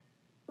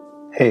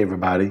Hey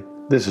everybody,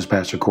 this is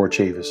Pastor Court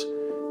Chavis.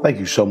 Thank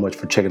you so much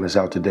for checking us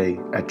out today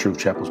at Truth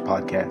Chapel's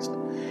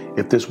podcast.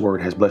 If this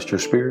word has blessed your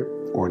spirit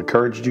or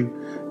encouraged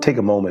you, take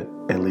a moment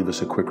and leave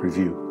us a quick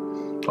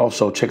review.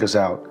 Also, check us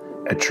out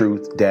at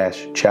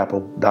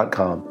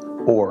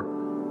truth-chapel.com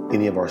or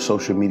any of our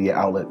social media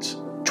outlets,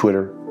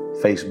 Twitter,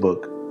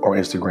 Facebook, or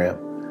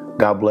Instagram.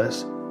 God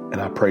bless,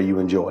 and I pray you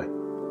enjoy.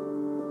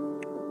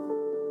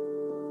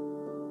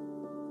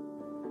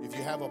 If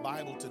you have a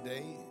Bible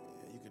today,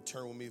 you can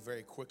turn with me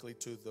very quickly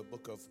to the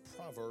book of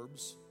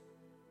Proverbs.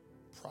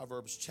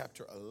 Proverbs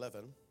chapter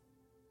 11.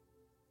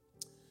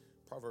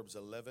 Proverbs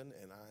 11,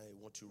 and I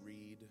want to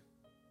read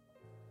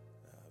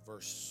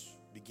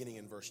beginning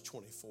in verse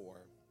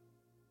 24.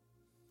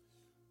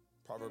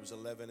 Proverbs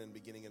 11 and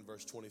beginning in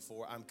verse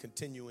 24. I'm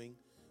continuing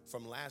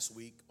from last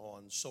week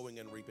on sowing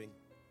and reaping.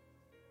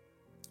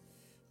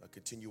 A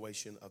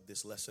continuation of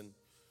this lesson,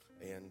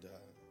 and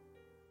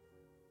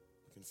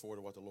looking forward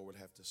to what the Lord would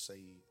have to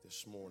say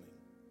this morning.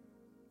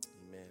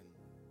 Amen.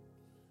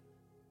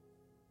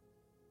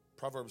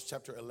 Proverbs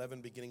chapter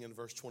 11, beginning in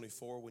verse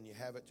 24. When you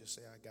have it, just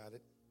say, I got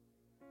it.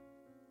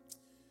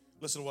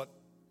 Listen to what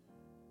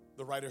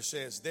the writer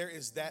says. There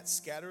is that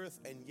scattereth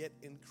and yet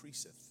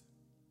increaseth,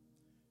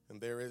 and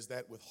there is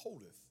that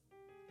withholdeth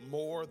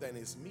more than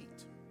is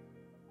meet,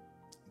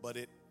 but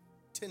it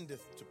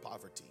tendeth to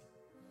poverty.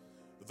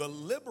 The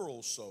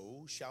liberal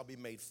soul shall be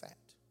made fat,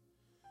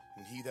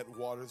 and he that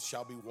watereth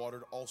shall be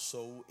watered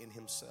also in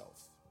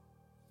himself.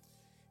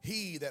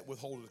 He that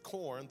withholdeth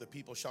corn, the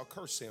people shall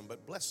curse him,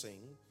 but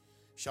blessing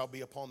shall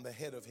be upon the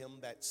head of him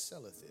that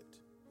selleth it.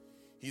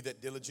 He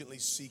that diligently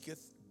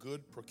seeketh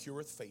good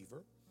procureth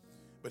favor,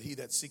 but he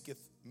that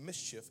seeketh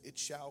mischief, it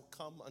shall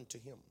come unto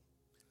him.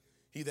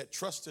 He that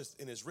trusteth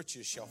in his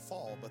riches shall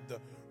fall, but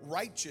the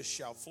righteous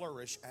shall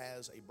flourish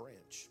as a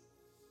branch.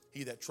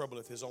 He that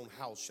troubleth his own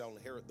house shall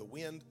inherit the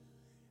wind,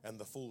 and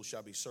the fool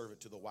shall be servant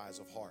to the wise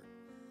of heart.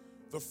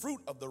 The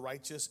fruit of the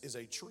righteous is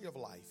a tree of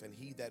life, and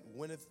he that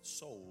winneth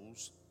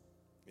souls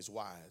is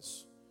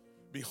wise.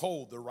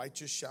 Behold, the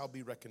righteous shall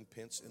be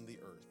recompensed in the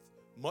earth,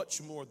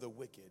 much more the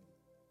wicked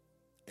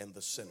and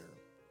the sinner.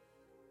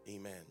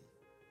 Amen.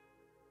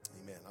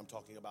 Amen. I'm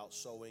talking about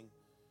sowing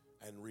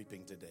and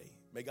reaping today.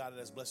 May God add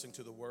his blessing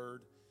to the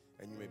word,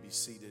 and you may be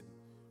seated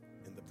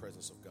in the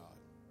presence of God.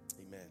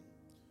 Amen.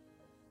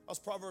 That's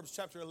Proverbs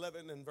chapter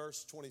 11 and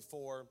verse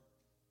 24.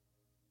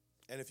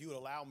 And if you would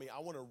allow me, I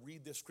want to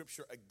read this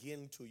scripture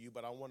again to you,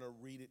 but I want to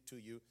read it to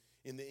you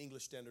in the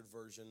English Standard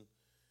Version.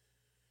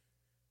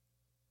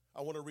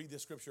 I want to read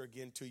this scripture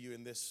again to you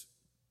in this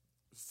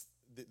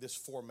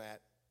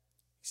format.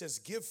 He says,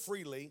 give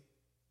freely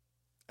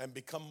and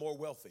become more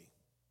wealthy.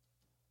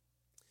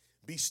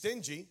 Be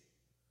stingy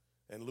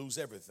and lose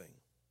everything.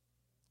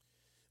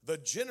 The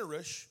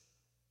generous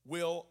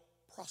will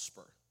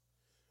prosper.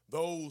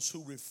 Those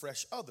who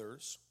refresh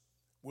others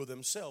will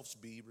themselves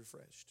be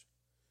refreshed.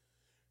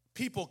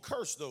 People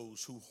curse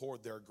those who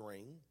hoard their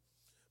grain,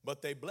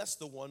 but they bless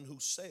the one who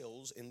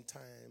sails in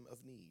time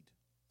of need.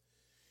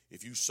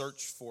 If you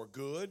search for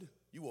good,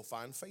 you will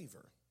find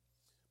favor.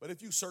 But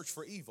if you search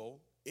for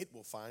evil, it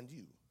will find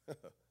you.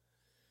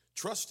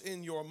 Trust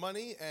in your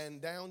money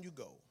and down you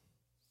go.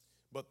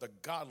 But the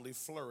godly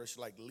flourish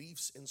like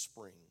leaves in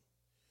spring.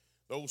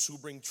 Those who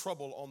bring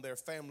trouble on their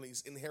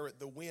families inherit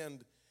the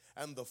wind,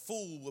 and the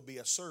fool will be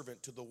a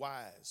servant to the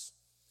wise.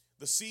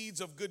 The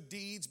seeds of good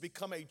deeds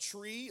become a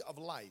tree of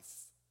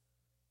life.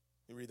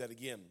 Let me read that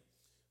again.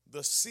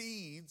 The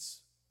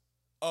seeds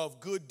of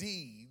good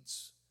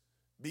deeds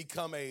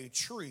become a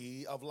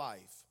tree of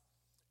life.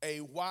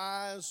 A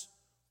wise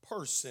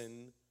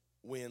person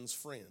wins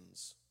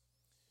friends.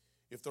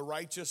 If the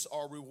righteous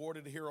are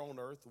rewarded here on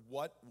earth,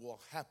 what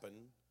will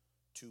happen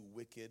to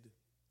wicked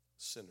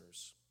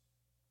sinners?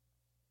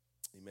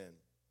 Amen.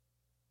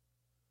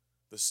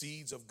 The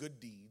seeds of good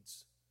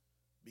deeds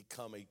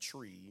become a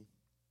tree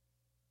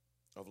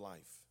of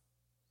life.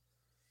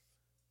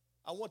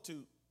 I want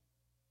to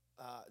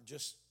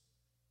just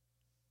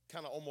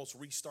kind of almost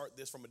restart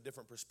this from a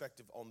different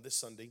perspective on this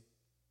Sunday,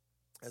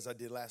 as I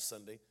did last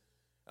Sunday.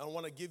 And I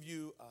want to give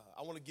you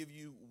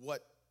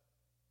what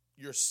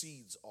your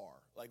seeds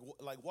are. Like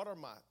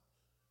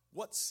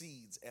what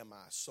seeds am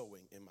I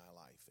sowing in my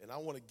life? And I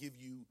want to give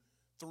you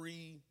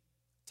three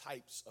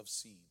types of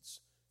seeds.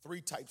 Three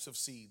types of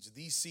seeds.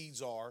 These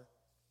seeds are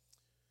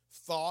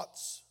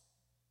thoughts,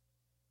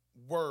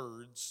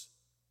 words,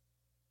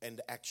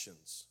 and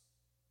actions.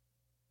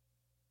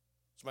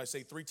 Somebody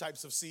say three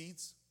types of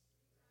seeds.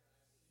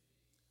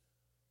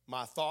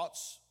 My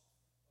thoughts,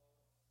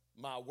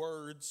 my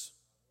words,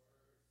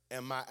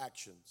 and my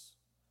actions.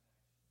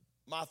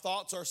 My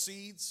thoughts are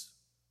seeds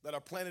that are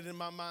planted in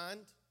my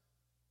mind.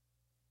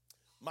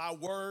 My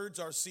words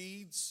are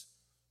seeds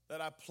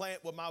that I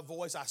plant with my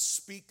voice. I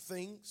speak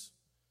things.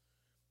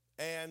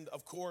 And,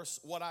 of course,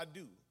 what I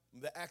do,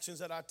 the actions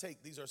that I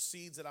take, these are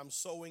seeds that I'm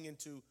sowing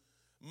into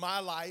my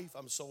life.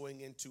 I'm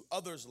sowing into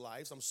others'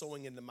 lives. I'm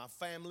sowing into my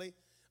family.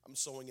 I'm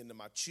sowing into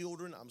my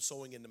children. I'm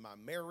sowing into my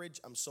marriage.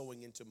 I'm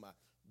sowing into my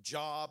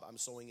job. I'm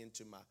sowing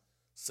into my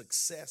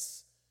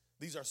success.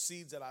 These are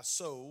seeds that I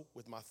sow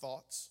with my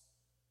thoughts,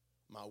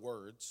 my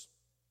words,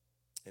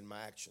 and my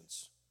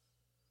actions.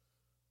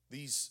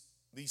 These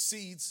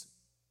seeds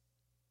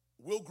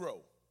will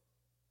grow.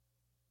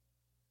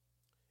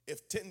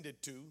 If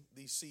tended to,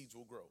 these seeds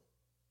will grow.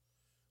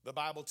 The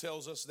Bible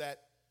tells us that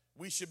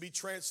we should be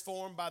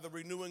transformed by the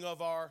renewing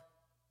of our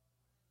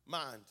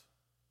mind,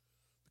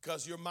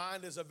 because your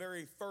mind is a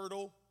very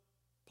fertile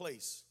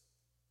place.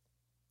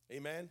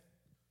 Amen?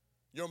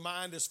 Your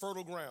mind is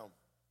fertile ground.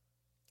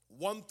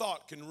 One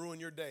thought can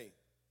ruin your day.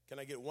 Can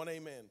I get one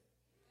amen?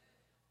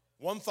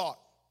 One thought.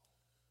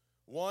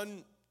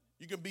 One,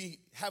 you can be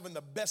having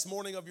the best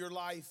morning of your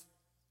life,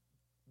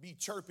 be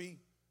chirpy,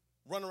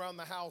 run around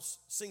the house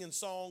singing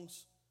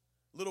songs,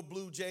 little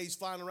blue jays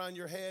flying around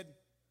your head,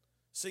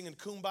 singing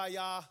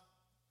Kumbaya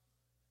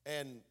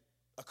and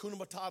Hakuna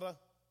Matata,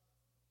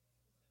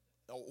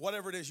 or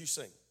whatever it is you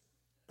sing.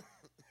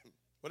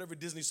 Whatever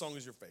Disney song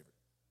is your favorite.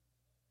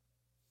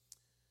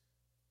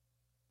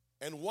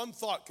 And one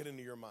thought can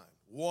enter your mind,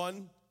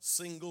 one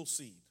single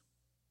seed.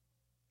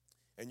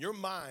 And your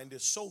mind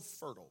is so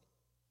fertile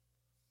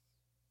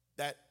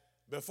that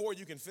before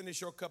you can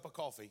finish your cup of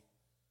coffee,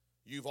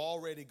 you've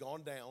already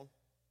gone down.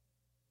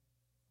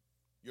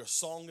 Your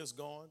song is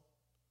gone.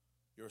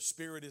 Your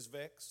spirit is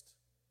vexed.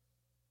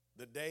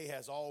 The day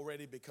has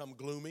already become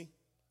gloomy.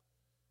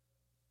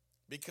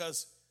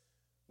 Because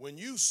when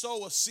you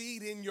sow a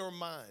seed in your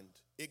mind,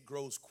 it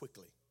grows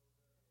quickly.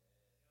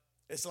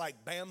 It's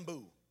like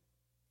bamboo.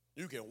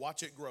 You can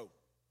watch it grow.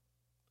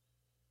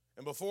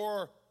 And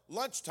before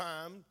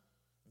lunchtime,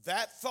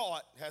 that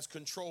thought has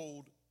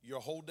controlled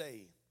your whole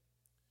day.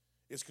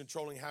 It's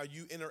controlling how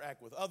you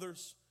interact with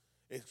others.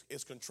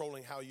 It's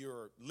controlling how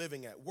you're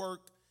living at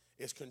work.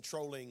 It's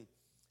controlling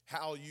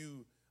how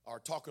you are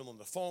talking on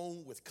the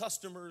phone with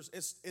customers.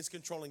 It's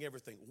controlling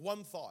everything.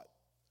 One thought.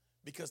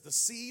 Because the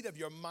seed of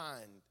your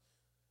mind,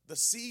 the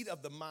seed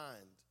of the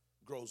mind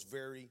grows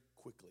very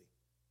quickly.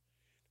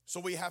 So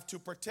we have to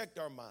protect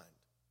our mind.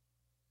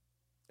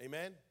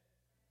 Amen?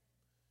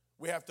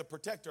 We have to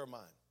protect our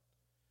mind.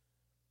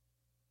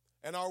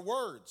 And our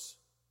words,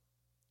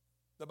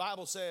 the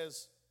Bible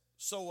says,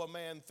 so a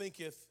man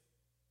thinketh,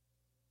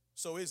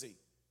 so is he.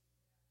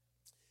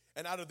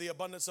 And out of the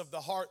abundance of the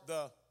heart,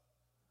 the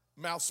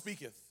mouth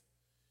speaketh.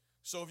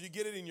 So if you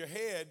get it in your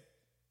head,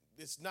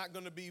 it's not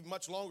going to be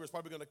much longer. It's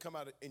probably going to come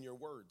out in your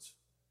words.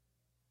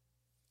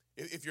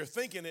 If you're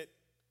thinking it,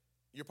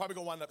 you're probably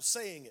going to wind up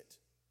saying it.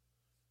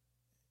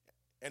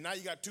 And now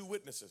you got two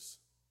witnesses,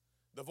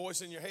 the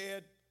voice in your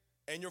head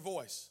and your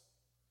voice.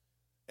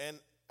 And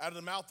out of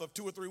the mouth of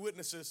two or three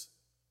witnesses,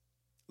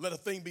 let a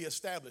thing be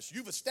established.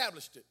 You've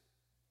established it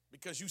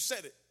because you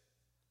said it.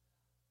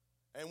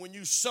 And when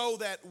you sow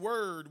that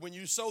word, when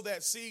you sow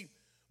that seed,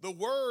 the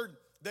word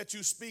that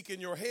you speak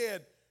in your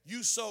head,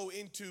 you sow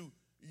into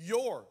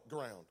your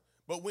ground.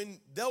 But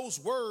when those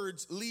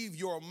words leave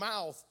your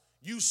mouth,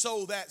 you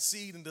sow that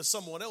seed into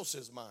someone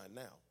else's mind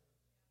now.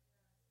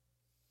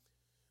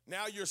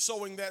 Now you're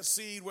sowing that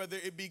seed, whether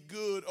it be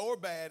good or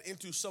bad,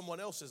 into someone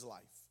else's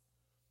life.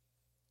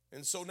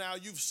 And so now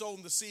you've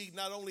sown the seed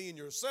not only in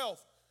yourself,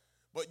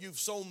 but you've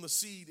sown the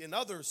seed in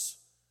others.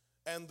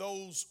 And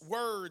those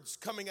words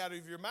coming out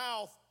of your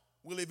mouth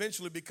will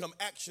eventually become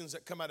actions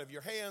that come out of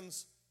your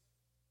hands.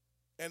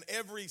 And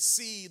every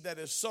seed that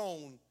is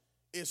sown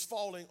is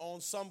falling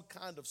on some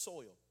kind of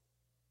soil.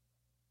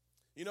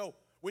 You know,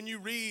 when you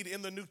read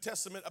in the New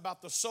Testament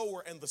about the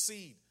sower and the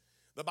seed,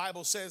 the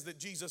Bible says that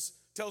Jesus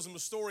tells him the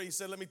story. He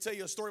said, let me tell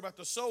you a story about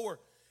the sower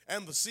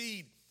and the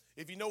seed.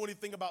 If you know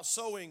anything about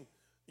sowing,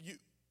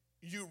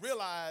 you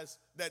realize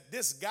that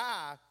this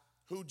guy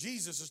who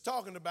Jesus is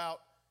talking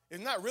about is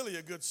not really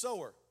a good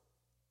sower,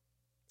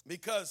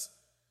 because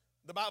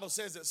the Bible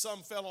says that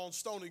some fell on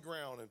stony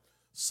ground, and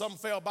some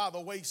fell by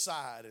the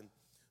wayside, and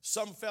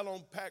some fell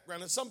on packed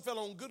ground, and some fell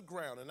on good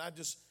ground. And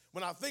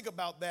when I think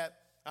about that,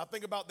 I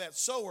think about that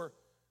sower.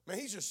 Man,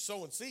 he's just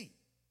sowing seed.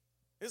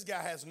 This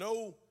guy has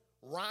no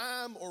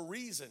rhyme or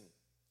reason.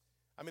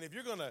 I mean, if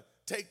you're going to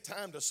take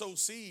time to sow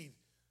seed,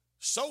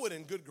 sow it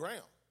in good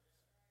ground.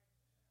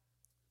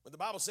 But the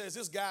Bible says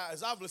this guy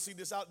is obviously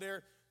just out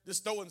there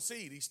just throwing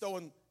seed. He's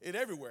throwing it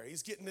everywhere.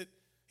 He's getting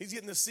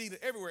the seed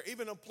everywhere,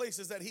 even in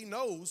places that he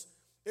knows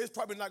it's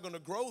probably not going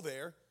to grow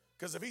there,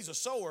 because if he's a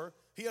sower,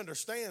 he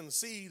understands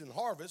seed and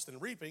harvest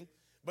and reaping,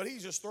 but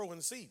he's just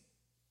throwing seed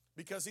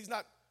because he's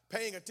not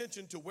paying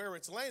attention to where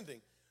it's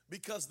landing,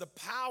 because the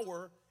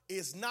power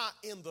is not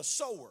in the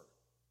sower.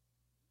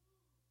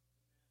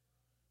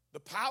 The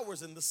power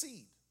is in the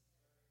seed.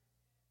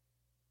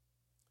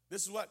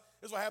 This is what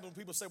happens when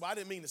people say, well, I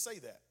didn't mean to say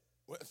that.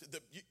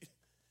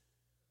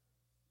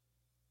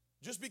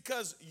 Just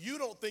because you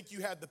don't think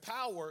you had the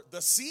power,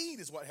 the seed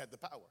is what had the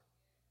power.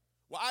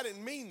 Well, I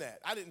didn't mean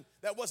that.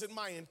 That wasn't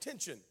my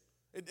intention.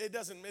 It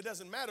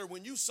doesn't matter.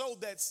 When you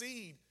sowed that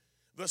seed,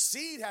 the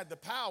seed had the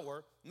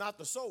power, not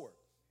the sower.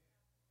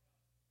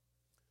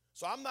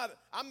 So I'm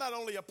not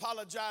only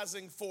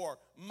apologizing for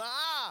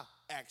my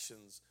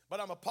actions,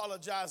 but I'm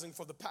apologizing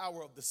for the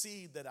power of the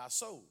seed that I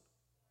sowed.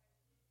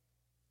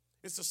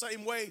 It's the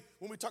same way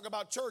when we talk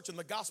about church and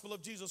the gospel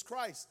of Jesus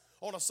Christ.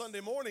 On a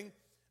Sunday morning,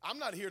 I'm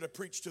not here to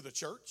preach to the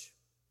church.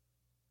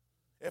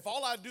 If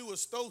all I do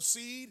is throw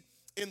seed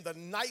in the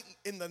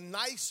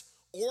nice,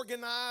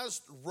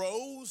 organized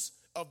rows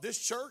of this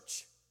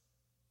church,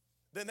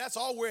 then that's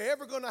all we're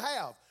ever going to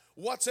have,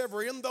 what's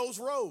ever in those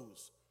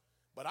rows.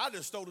 But I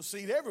just throw the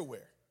seed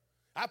everywhere.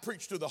 I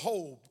preach to the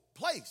whole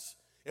place.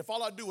 If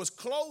all I do is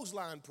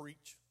clothesline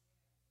preach,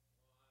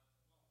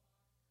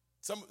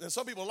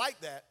 some people like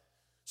that.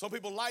 Some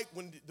people like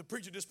when the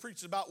preacher just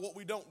preaches about what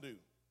we don't do.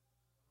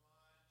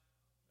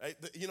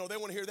 They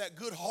want to hear that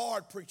good,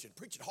 hard preaching.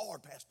 Preach it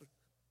hard, Pastor.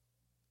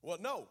 Well,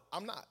 no,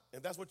 I'm not.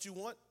 If that's what you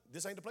want,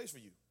 this ain't the place for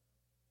you.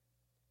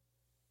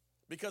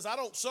 Because I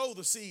don't sow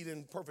the seed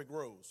in perfect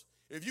rows.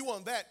 If you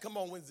want that, come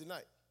on Wednesday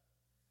night.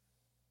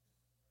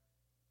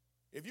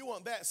 If you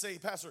want that, say,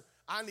 Pastor,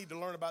 I need to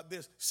learn about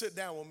this. Sit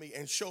down with me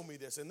and show me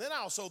this. And then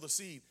I'll sow the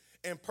seed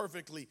in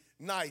perfectly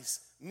nice,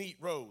 neat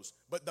rows.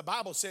 But the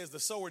Bible says the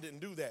sower didn't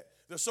do that.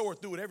 The sower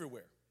threw it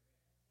everywhere.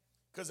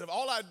 Because if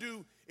all I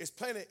do is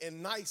plant it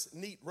in nice,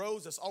 neat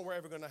rows, that's all we're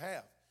ever going to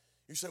have.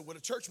 You say, well,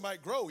 the church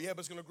might grow. Yeah, but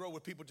it's going to grow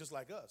with people just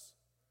like us.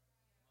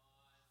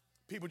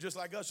 People just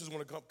like us just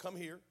want to come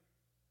here.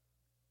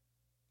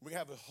 We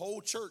have a whole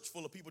church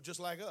full of people just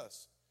like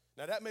us.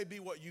 Now, that may be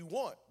what you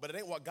want, but it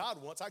ain't what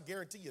God wants. I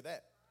guarantee you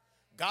that.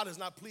 God is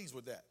not pleased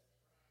with that.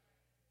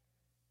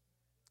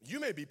 You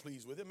may be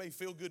pleased with it. It may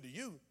feel good to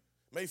you,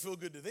 may feel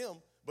good to them,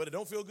 but it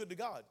don't feel good to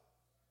God.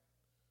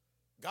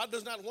 God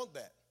does not want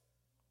that.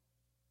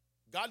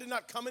 God did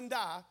not come and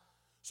die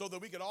so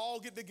that we could all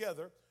get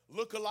together,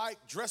 look alike,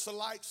 dress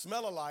alike,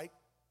 smell alike,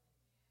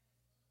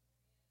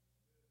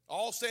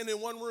 all stand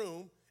in one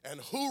room and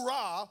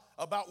hoorah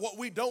about what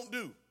we don't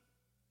do.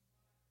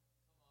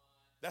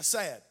 That's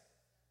sad.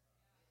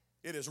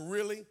 It is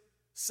really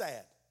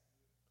sad.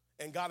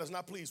 And God is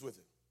not pleased with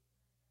it.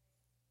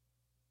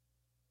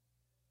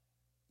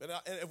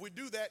 And if we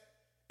do that,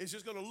 it's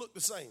just going to look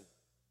the same.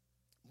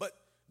 But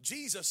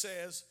Jesus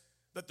says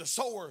that the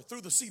sower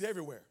threw the seed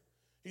everywhere.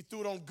 He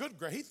threw it on good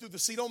ground. He threw the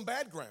seed on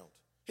bad ground.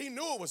 He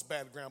knew it was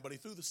bad ground, but he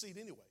threw the seed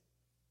anyway.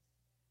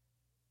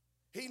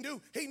 He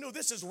knew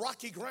this is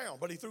rocky ground,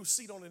 but he threw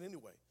seed on it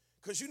anyway.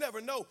 Because you never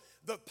know.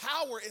 The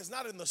power is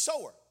not in the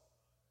sower.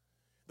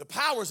 The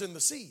power is in the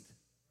seed.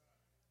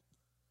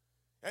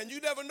 And you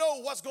never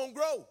know what's going to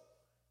grow.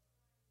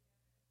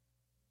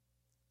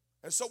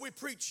 And so we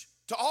preach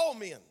to all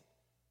men,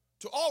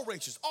 to all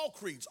races, all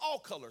creeds, all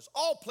colors,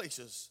 all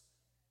places.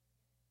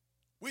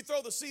 We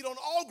throw the seed on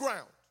all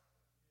ground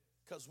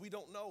because we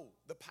don't know.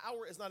 The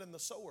power is not in the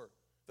sower.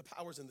 The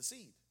power is in the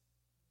seed.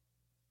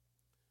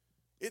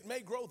 It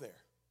may grow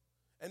there.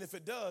 And if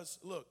it does,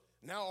 look,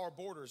 now our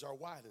borders are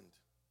widened.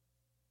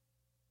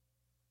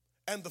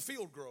 And the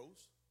field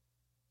grows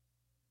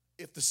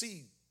if the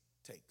seed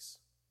takes.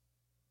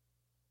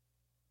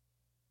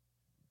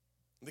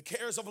 The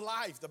cares of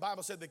life, the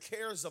Bible said the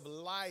cares of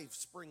life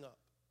spring up.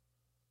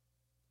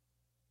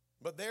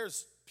 But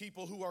there's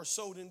people who are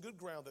sowed in good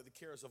ground that the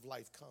cares of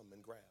life come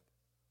and grab.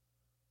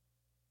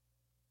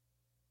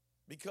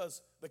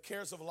 Because the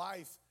cares of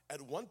life at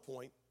one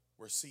point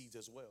were seeds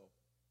as well.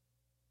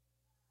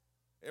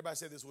 Everybody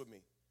say this with me.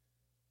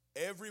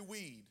 Every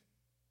weed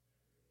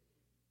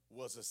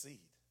was a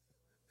seed.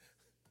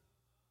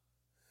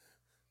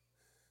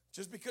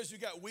 Just because you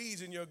got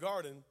weeds in your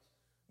garden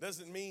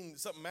doesn't mean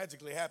something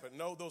magically happened.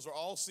 No, those are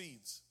all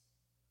seeds.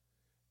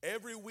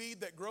 Every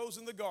weed that grows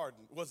in the garden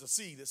was a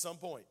seed at some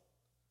point.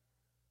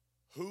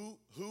 Who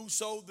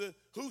sowed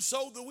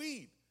the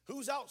weed?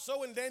 Who's out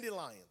sowing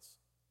dandelions?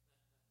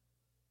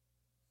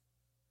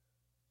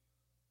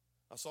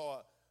 I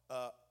saw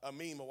a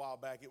meme a while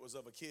back. It was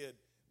of a kid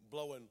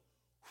blowing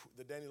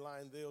the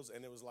dandelion deals,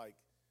 and it was like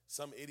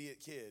some idiot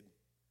kid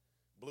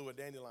blew a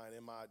dandelion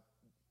in my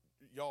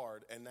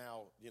yard, and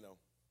now,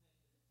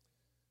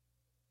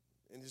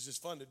 and it's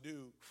just fun to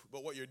do,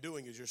 but what you're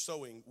doing is you're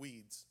sowing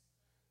weeds.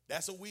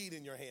 That's a weed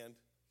in your hand.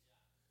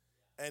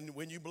 And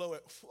when you blow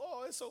it,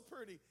 oh, it's so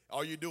pretty.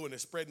 All you're doing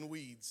is spreading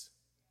weeds.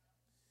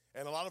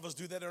 And a lot of us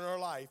do that in our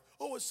life.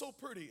 Oh, it's so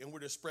pretty. And we're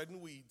just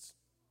spreading weeds.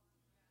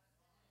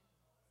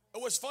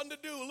 Oh, it's fun to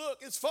do. Look,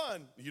 it's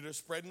fun. You're just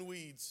spreading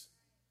weeds.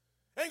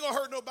 Ain't going to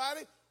hurt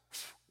nobody,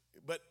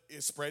 but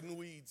it's spreading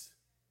weeds.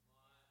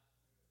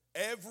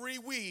 Every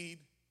weed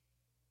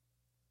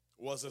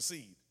was a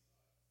seed.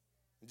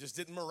 It just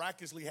didn't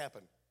miraculously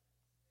happen.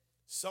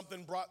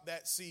 Something brought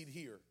that seed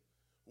here.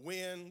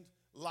 Wind,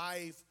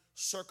 life,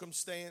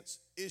 circumstance,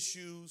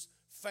 issues,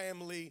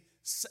 family.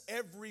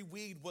 Every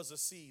weed was a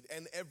seed,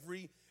 and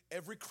every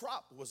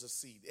crop was a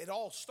seed. It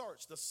all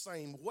starts the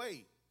same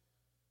way.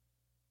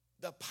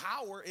 The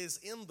power is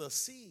in the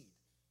seed.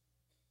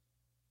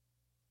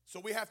 So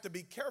we have to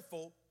be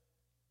careful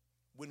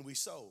when we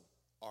sow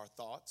our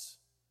thoughts,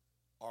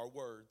 our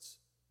words,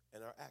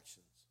 and our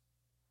actions.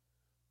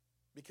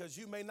 Because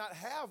you may not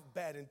have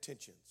bad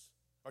intentions.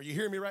 Are you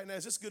hearing me right now?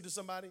 Is this good to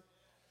somebody?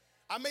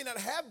 I may not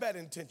have bad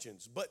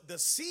intentions, but the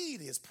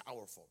seed is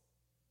powerful.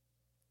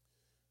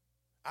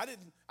 I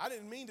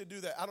didn't mean to do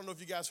that. I don't know if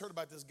you guys heard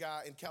about this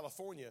guy in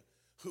California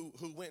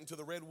who went into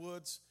the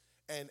redwoods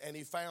and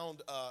he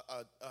found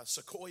a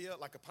sequoia,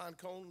 like a pine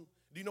cone.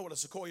 Do you know what a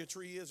sequoia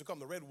tree is? They call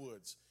them the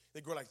redwoods.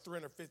 They grow like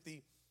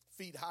 350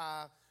 feet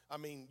high. I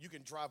mean, you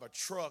can drive a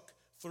truck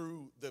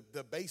through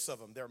the base of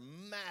them. They're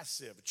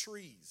massive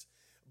trees.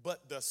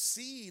 But the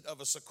seed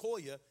of a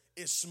sequoia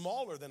is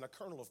smaller than a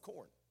kernel of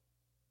corn.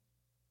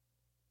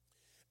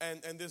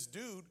 And this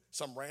dude,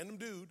 some random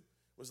dude,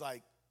 was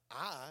like,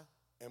 I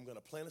am going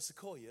to plant a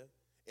sequoia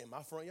in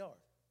my front yard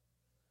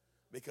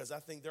because I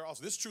think they're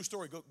awesome. This is a true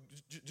story.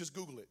 Just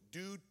Google it.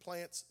 Dude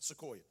plants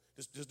sequoia.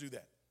 Just do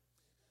that.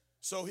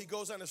 So he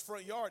goes on his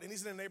front yard, and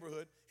he's in the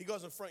neighborhood. He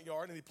goes in the front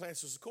yard, and he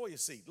plants a sequoia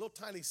seed, little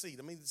tiny seed.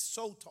 I mean, it's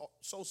so tall,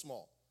 so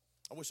small.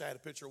 I wish I had a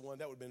picture of one.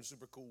 That would have been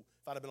super cool.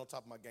 If I'd have been on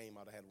top of my game,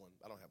 I'd have had one.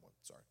 I don't have one.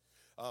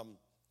 Sorry.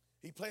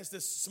 He plants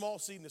this small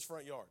seed in his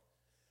front yard.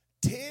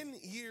 10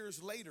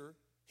 years later,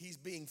 he's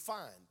being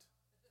fined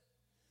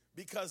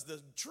because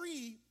the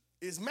tree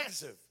is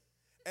massive,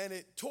 and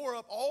it tore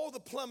up all the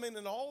plumbing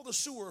and all the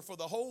sewer for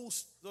the whole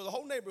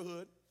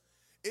neighborhood.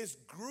 It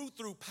grew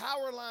through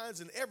power lines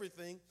and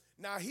everything.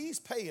 Now he's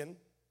paying.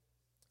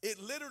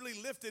 It literally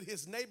lifted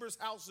his neighbors'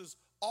 houses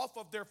off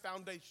of their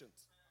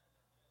foundations.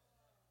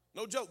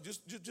 No joke.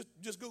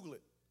 Just Google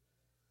it.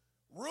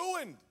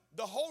 Ruined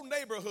the whole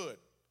neighborhood,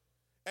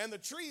 and the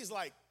tree is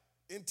like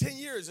in 10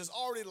 years is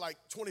already like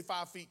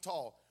 25 feet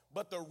tall.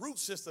 But the root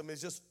system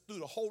is just through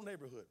the whole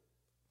neighborhood.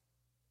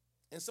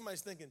 And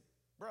somebody's thinking,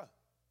 bruh,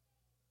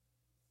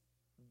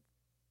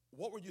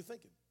 what were you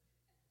thinking?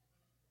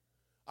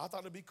 I thought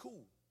it'd be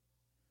cool.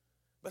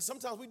 But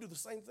sometimes we do the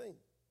same thing.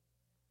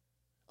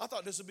 I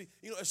thought this would be,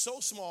 it's so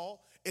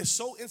small, it's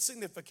so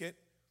insignificant.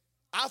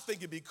 I think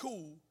it'd be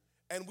cool,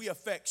 and we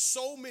affect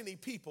so many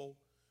people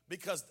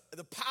because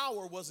the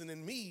power wasn't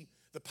in me,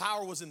 the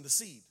power was in the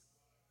seed.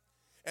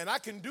 And I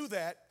can do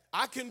that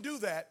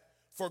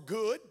for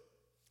good,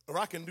 or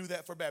I can do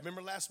that for bad.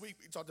 Remember last week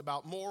we talked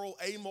about moral,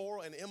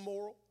 amoral, and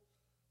immoral?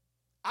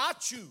 I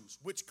choose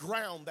which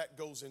ground that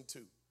goes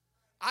into.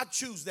 I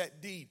choose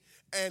that deed.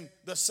 And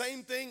the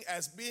same thing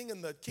as being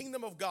in the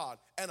kingdom of God,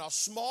 and a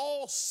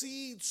small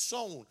seed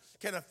sown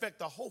can affect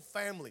the whole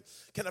family,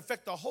 can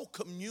affect the whole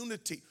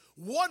community.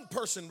 One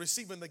person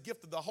receiving the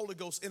gift of the Holy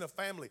Ghost in a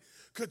family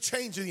could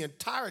change the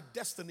entire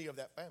destiny of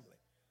that family.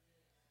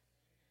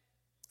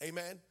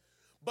 Amen.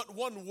 But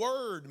one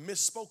word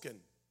misspoken,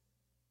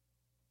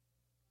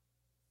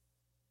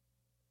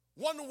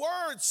 one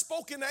word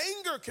spoken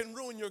anger can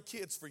ruin your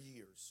kids for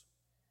years.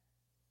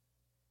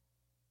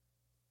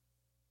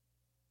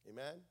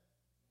 Amen.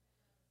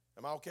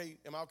 Am I okay?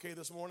 Am I okay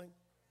this morning?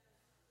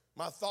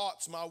 My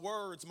thoughts, my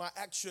words, my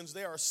actions,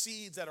 they are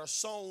seeds that are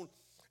sown,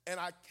 and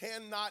I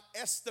cannot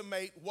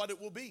estimate what it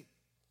will be.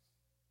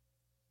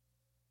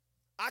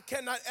 I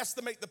cannot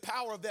estimate the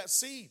power of that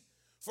seed.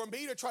 For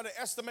me to try to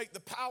estimate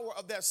the power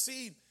of that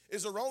seed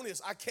is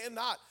erroneous. I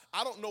cannot.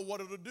 I don't know what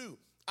it'll do.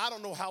 I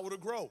don't know how it'll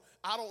grow.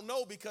 I don't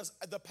know because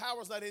the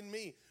power is not in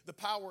me. The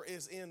power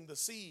is in the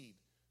seed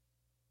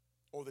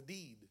or the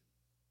deed.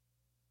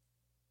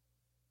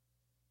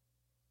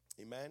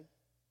 Amen.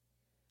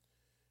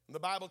 And the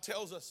Bible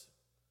tells us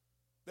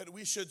that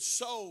we should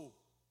sow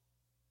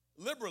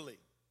liberally,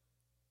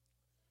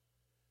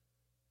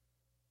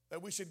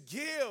 that we should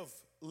give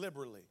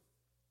liberally.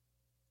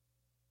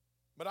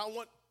 But I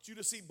want you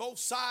to see both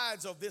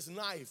sides of this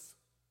knife,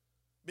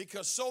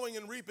 because sowing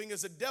and reaping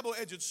is a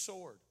double-edged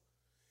sword.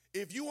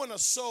 If you want to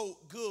sow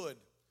good,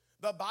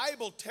 the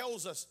Bible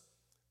tells us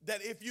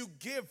that if you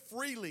give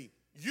freely,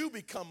 you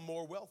become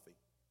more wealthy.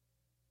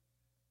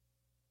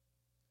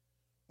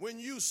 When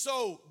you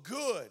sow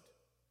good,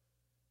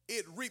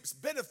 it reaps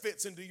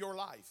benefits into your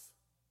life.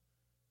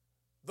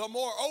 The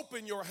more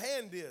open your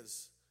hand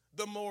is,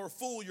 the more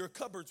full your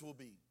cupboards will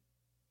be.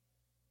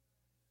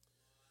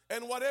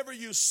 And whatever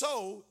you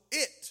sow,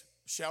 it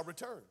shall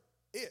return.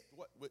 It.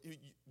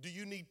 Do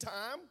you need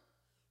time?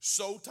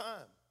 Sow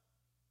time.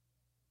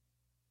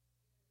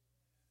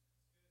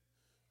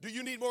 Do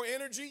you need more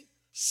energy?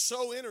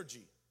 Sow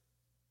energy.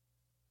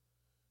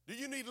 Do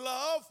you need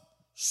love?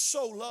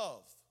 Sow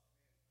love.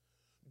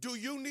 Do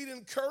you need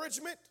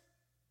encouragement?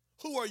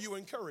 Who are you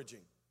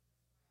encouraging?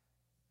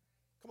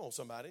 Come on,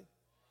 somebody.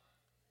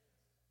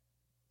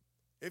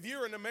 If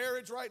you're in a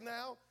marriage right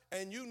now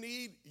and you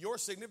need your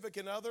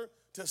significant other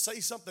to say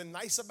something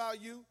nice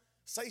about you,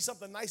 say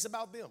something nice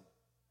about them.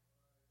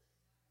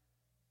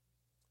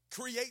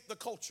 Create the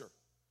culture.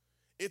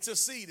 It's a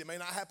seed. It may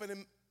not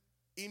happen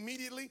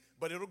immediately,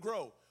 but it'll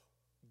grow.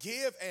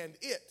 Give, and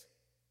it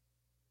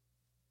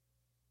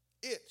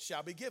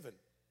shall be given.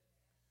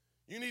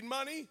 You need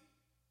money?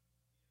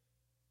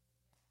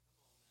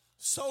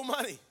 Sow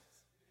money.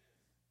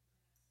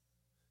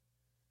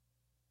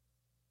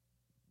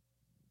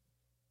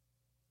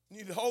 You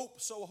need hope,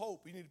 sow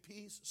hope. You need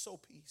peace, sow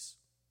peace.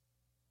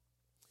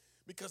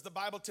 Because the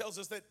Bible tells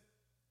us that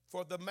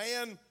for the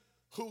man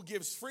who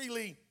gives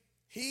freely,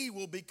 he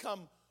will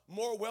become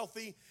more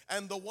wealthy,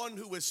 and the one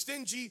who is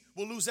stingy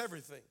will lose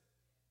everything.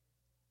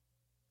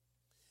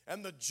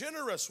 And the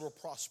generous will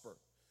prosper.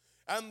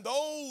 And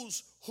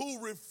those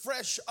who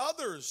refresh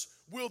others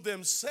will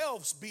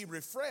themselves be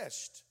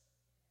refreshed.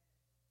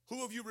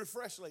 Who have you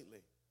refreshed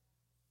lately?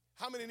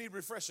 How many need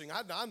refreshing?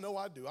 I know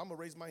I do. I'm going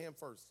to raise my hand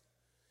first.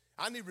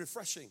 I need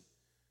refreshing.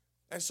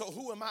 And so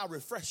who am I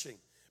refreshing?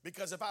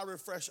 Because if I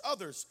refresh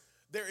others,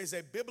 there is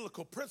a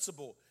biblical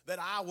principle that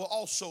I will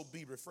also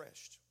be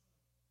refreshed.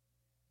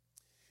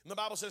 And the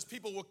Bible says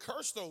people will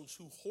curse those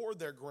who hoard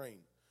their grain,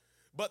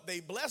 but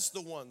they bless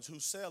the ones who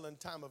sell in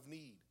time of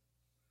need.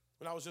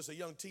 When I was just a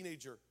young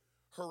teenager,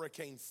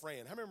 Hurricane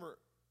Fran. How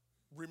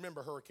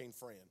remember Hurricane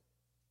Fran?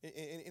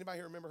 Anybody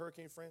here remember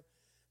Hurricane Fran?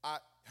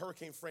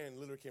 Hurricane Fran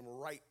literally came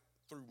right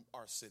through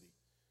our city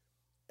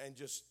and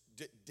just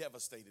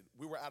devastated.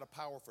 We were out of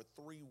power for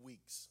 3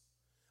 weeks.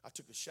 I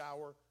took a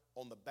shower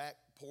on the back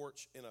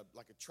porch in a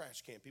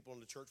trash can. People in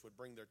the church would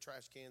bring their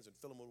trash cans and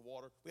fill them with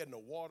water. We had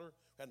no water.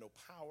 We had no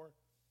power.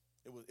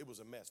 It was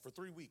a mess. For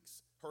 3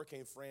 weeks,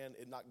 Hurricane Fran,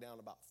 it knocked down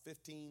about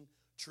 15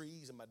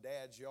 trees in my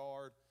dad's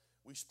yard.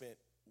 We spent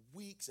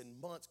weeks and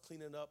months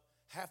cleaning up.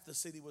 Half the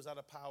city was out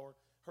of power.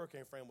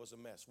 Hurricane Fran was a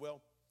mess.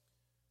 Well,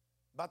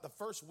 about the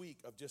first week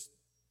of just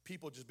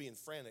people just being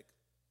frantic,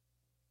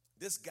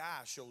 this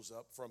guy shows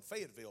up from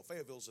Fayetteville.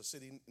 Fayetteville's a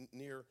city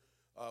near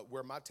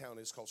where my town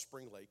is called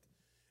Spring Lake.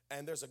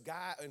 And there's a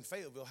guy in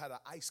Fayetteville had an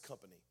ice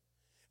company.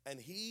 And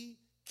he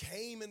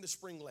came into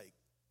Spring Lake.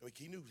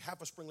 He knew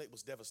half of Spring Lake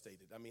was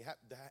devastated. I mean,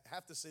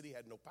 half the city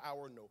had no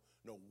power, no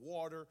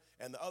water,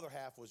 and the other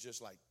half was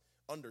just like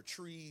under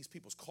trees.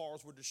 People's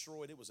cars were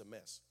destroyed. It was a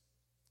mess.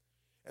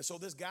 And so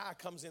this guy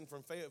comes in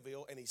from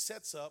Fayetteville, and he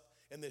sets up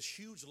in this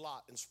huge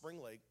lot in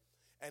Spring Lake,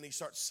 and he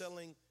starts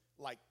selling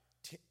like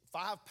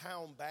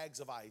 5-pound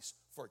bags of ice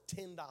for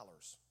 $10.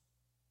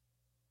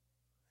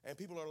 And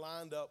people are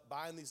lined up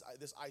buying this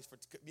ice for,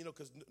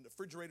 because the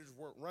refrigerators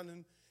weren't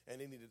running,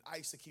 and they needed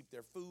ice to keep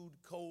their food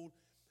cold.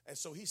 And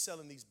so he's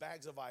selling these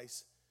bags of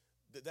ice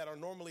that are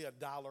normally $1,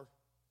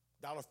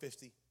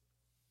 $1.50.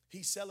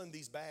 He's selling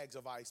these bags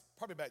of ice,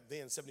 probably back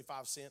then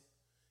 75 cents.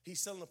 He's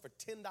selling them for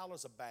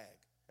 $10 a bag.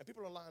 And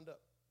people are lined up.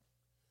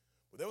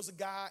 Well, there was a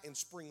guy in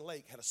Spring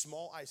Lake, had a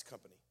small ice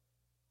company.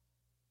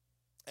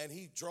 And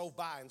he drove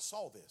by and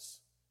saw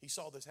this. He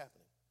saw this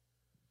happening.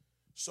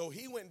 So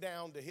he went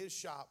down to his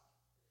shop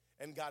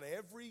and got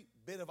every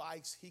bit of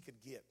ice he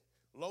could get,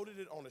 loaded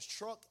it on his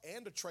truck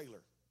and a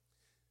trailer,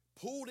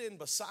 pulled in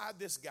beside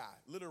this guy,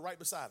 literally right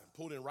beside him,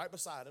 pulled in right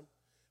beside him,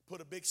 put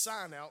a big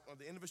sign out on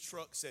the end of his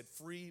truck, said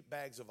free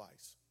bags of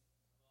ice.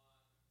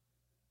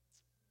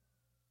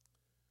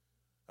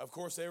 Of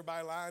course,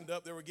 everybody lined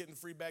up. They were getting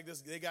free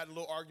bags. They got a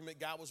little argument.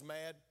 Guy was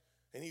mad.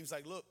 And he was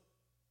like, look,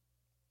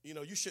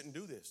 you shouldn't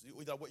do this.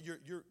 We thought,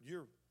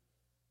 you're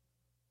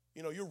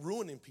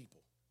ruining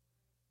people.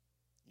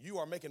 You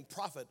are making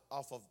profit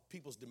off of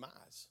people's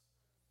demise.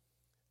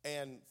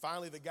 And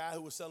finally, the guy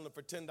who was selling it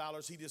for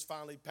 $10, he just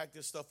finally packed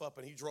his stuff up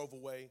and he drove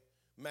away,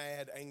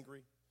 mad,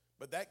 angry.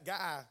 But that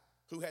guy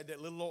who had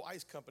that little old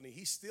ice company,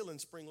 he's still in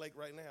Spring Lake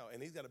right now,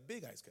 and he's got a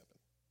big ice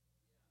company.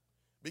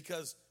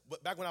 Because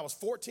back when I was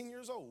 14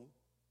 years old,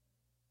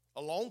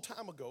 a long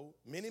time ago,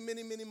 many,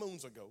 many, many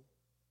moons ago,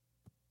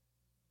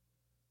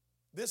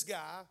 this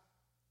guy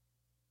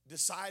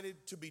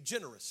decided to be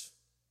generous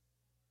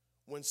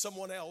when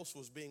someone else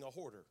was being a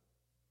hoarder.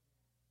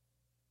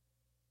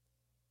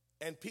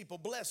 And people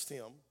blessed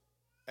him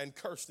and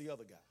cursed the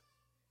other guy.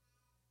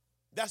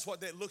 That's what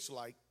that looks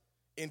like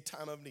in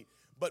time of need.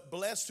 But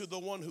blessed to the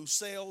one who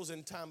sells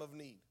in time of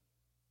need.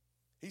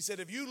 He said,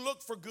 if you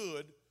look for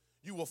good,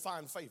 you will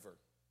find favor.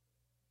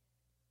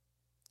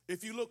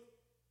 If you look,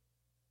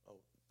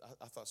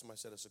 I thought somebody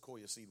said a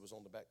sequoia seed was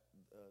on the back.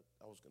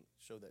 I was going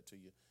to show that to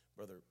you.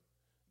 Brother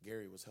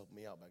Gary was helping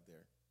me out back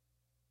there.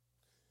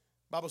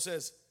 Bible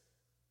says,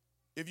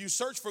 if you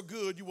search for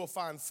good, you will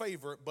find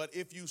favor. But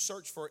if you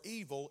search for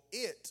evil,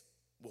 it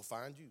will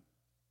find you.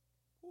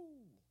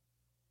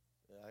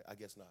 I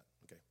guess not.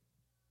 Okay.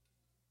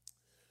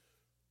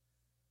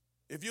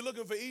 If you're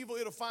looking for evil,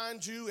 it'll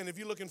find you. And if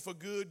you're looking for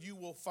good, you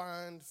will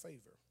find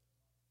favor.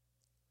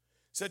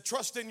 Said,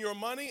 trust in your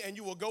money and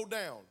you will go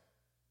down.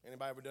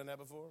 Anybody ever done that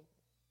before?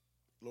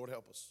 Lord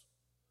help us.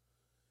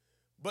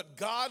 But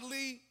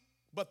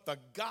the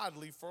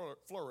godly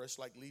flourish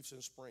like leaves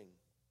in spring.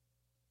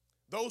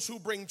 Those who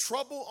bring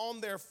trouble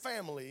on their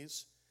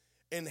families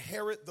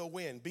inherit the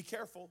wind. Be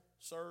careful,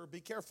 sir.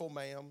 Be careful,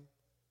 ma'am.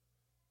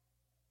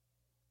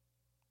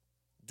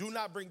 Do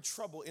not bring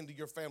trouble into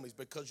your families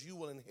because you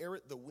will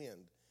inherit the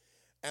wind,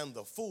 and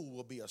the fool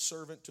will be a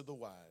servant to the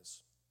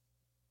wise.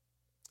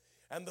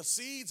 And the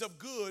seeds of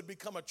good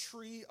become a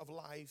tree of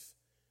life,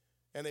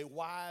 and a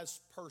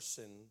wise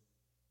person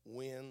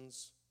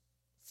wins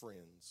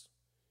friends.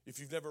 If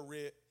you've never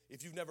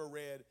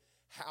read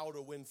How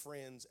to Win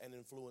Friends and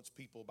Influence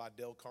People by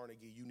Dale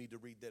Carnegie, you need to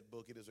read that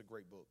book. It is a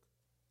great book.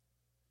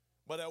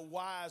 But a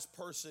wise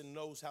person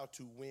knows how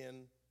to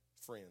win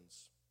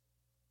friends.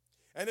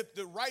 And if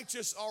the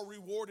righteous are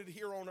rewarded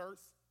here on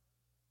earth,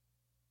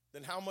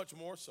 then how much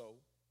more so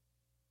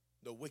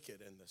the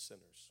wicked and the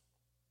sinners?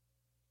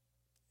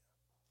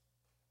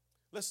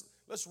 Let's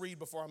read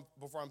before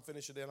I'm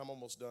finished today, and I'm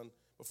almost done.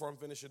 before I'm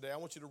finished today, I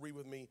want you to read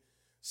with me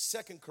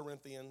 2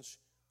 Corinthians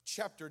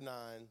chapter 9.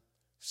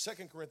 2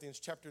 Corinthians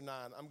chapter 9,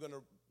 I'm going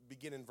to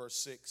begin in verse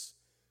 6.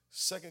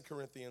 2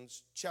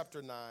 Corinthians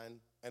chapter 9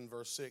 and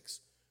verse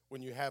 6.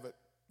 When you have it,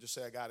 just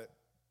say, I got it.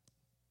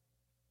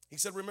 He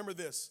said, remember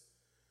this.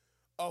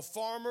 A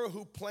farmer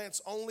who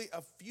plants only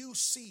a few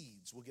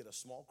seeds will get a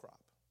small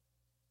crop.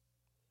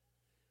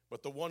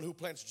 But the one who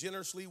plants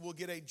generously will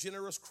get a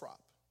generous crop.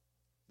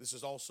 This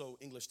is also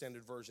English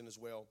Standard Version as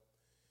well.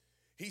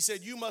 He said,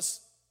 you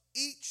must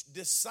each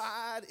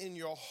decide in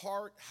your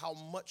heart how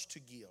much to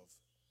give.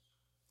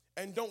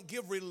 And don't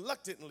give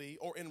reluctantly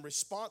or in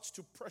response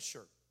to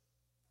pressure.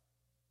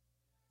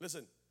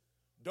 Listen,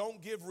 don't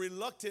give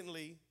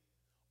reluctantly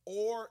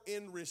or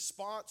in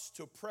response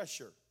to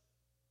pressure.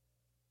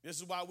 This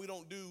is why we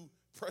don't do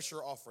pressure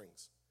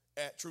offerings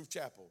at Truth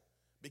Chapel,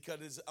 because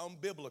it's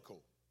unbiblical.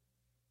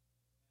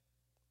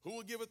 Who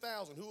will give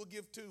 1,000? Who will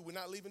give 2? We're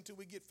not leaving till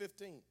we get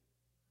 15.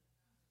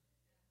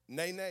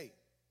 Nay, nay.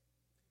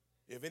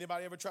 If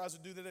anybody ever tries to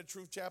do that at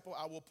Truth Chapel,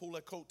 I will pull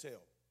a coattail.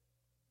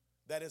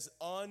 That is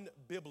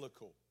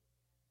unbiblical.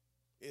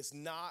 It's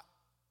not,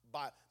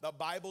 the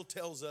Bible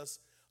tells us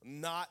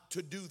not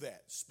to do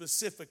that.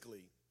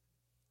 Specifically,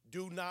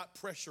 do not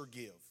pressure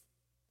give.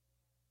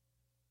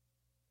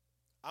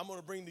 I'm going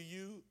to bring to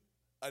you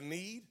a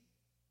need,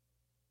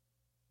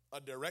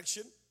 a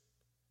direction,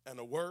 and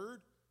a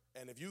word.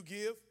 And if you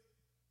give,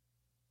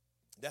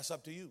 that's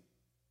up to you.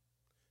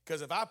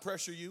 Because if I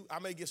pressure you, I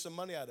may get some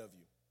money out of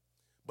you.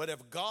 But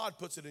if God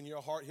puts it in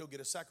your heart, he'll get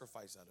a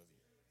sacrifice out of you.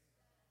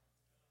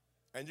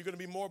 And you're going to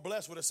be more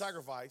blessed with a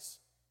sacrifice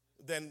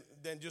than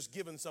just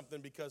giving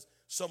something because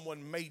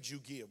someone made you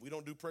give. We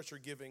don't do pressure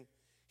giving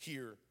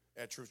here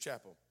at Truth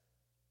Chapel.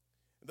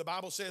 The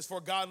Bible says,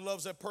 for God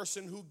loves a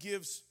person who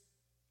gives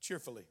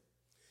cheerfully.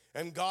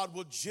 And God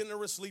will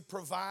generously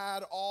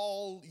provide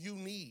all you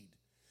need.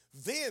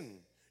 Then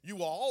you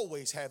will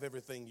always have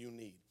everything you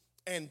need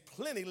and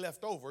plenty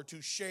left over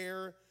to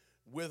share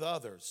with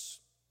others.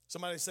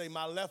 Somebody say,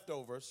 my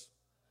leftovers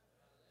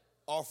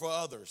are for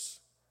others.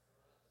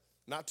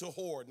 Not to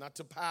hoard, not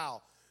to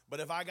pile. But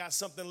if I got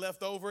something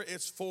left over,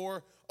 it's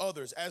for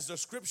others. As the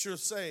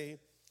scriptures say,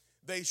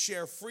 they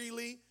share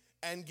freely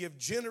and give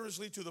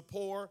generously to the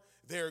poor.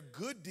 Their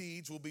good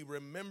deeds will be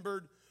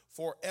remembered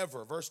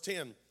forever. Verse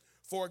 10,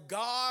 for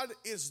God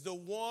is the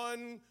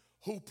one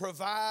who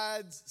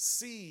provides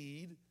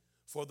seed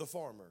for the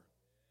farmer.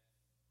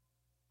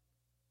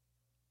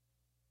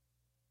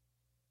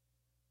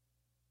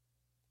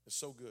 It's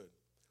so good.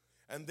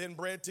 And then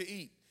bread to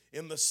eat.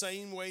 In the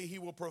same way, he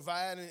will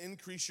provide and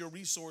increase your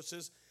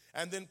resources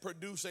and then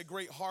produce a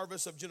great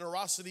harvest of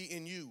generosity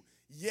in you.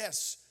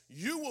 Yes,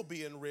 you will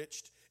be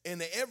enriched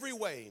in every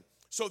way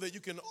so that you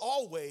can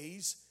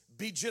always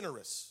be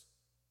generous.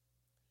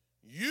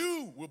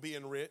 You will be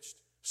enriched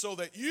so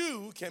that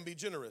you can be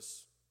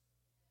generous.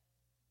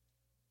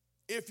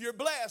 If you're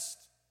blessed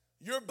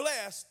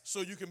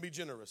so you can be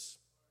generous.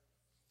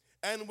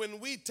 And when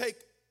we take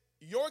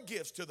your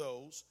gifts to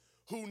those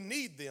who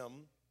need them,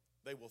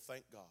 they will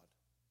thank God.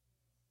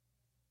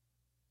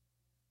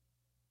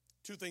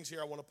 Two things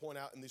here I want to point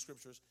out in these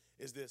scriptures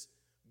is this.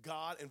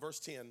 God, in verse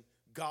 10,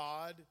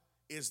 God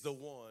is the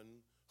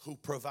one who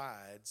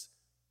provides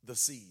the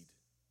seed.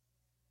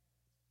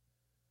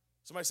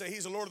 Somebody say,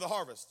 he's the Lord of the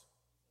harvest.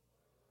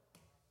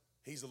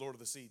 He's the Lord of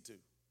the seed too.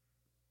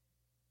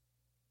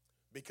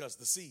 Because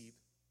the seed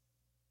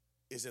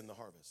is in the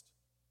harvest.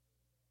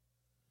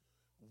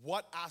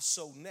 What I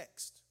sow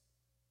next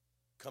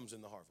comes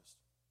in the harvest.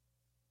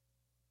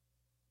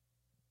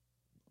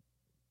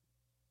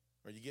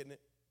 Are you getting it?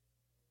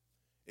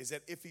 Is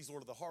that if he's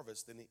Lord of the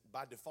harvest, then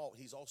by default,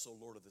 he's also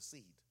Lord of the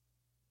seed.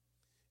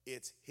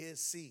 It's his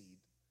seed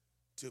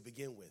to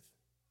begin with.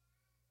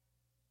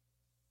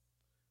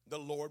 The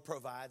Lord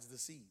provides the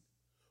seed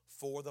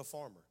for the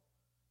farmer.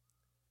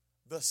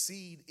 The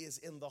seed is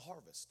in the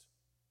harvest.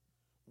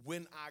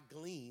 When I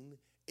glean,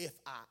 if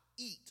I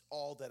eat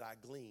all that I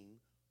glean,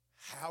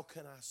 how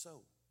can I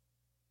sow?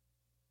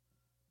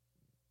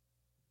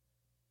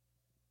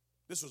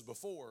 This was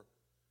before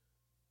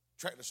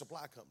Tractor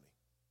Supply Company.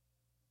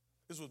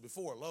 This was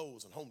before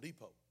Lowe's and Home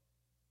Depot.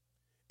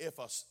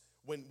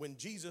 When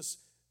Jesus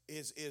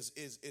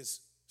is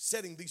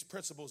setting these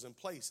principles in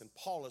place, and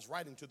Paul is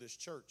writing to this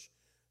church,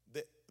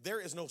 that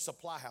there is no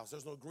supply house,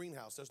 there's no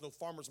greenhouse, there's no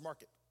farmer's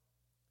market.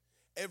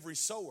 Every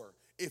sower,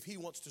 if he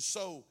wants to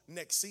sow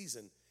next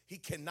season, he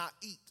cannot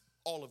eat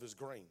all of his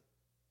grain.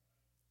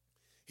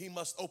 He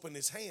must open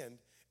his hand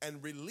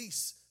and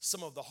release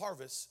some of the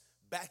harvest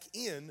back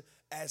in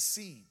as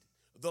seed.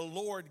 The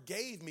Lord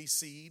gave me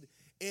seed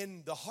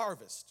in the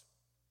harvest.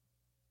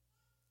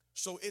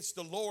 So it's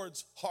the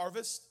Lord's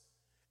harvest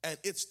and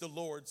it's the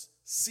Lord's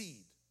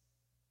seed.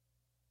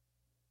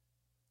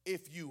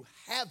 If you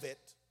have it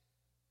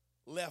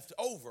left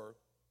over,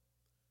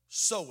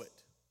 sow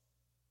it.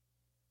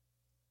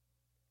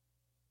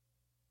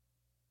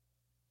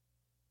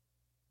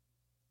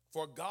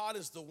 For God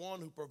is the one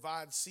who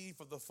provides seed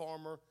for the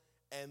farmer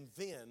and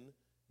then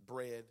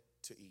bread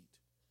to eat.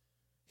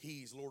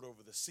 He's Lord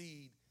over the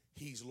seed.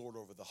 He's Lord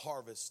over the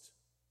harvest.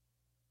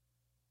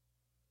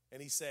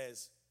 And he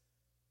says,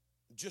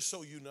 just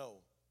so you know,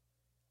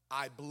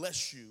 I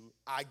bless you.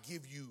 I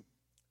give you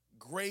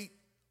great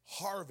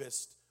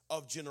harvest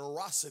of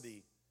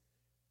generosity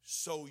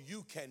so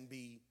you can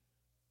be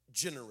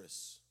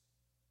generous.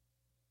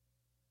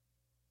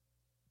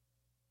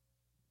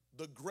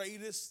 The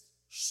greatest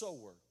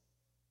sower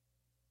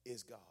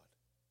is God.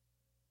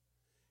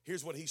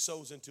 Here's what he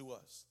sows into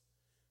us.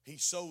 He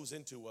sows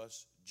into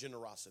us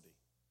generosity.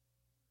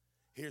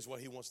 Here's what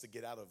he wants to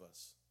get out of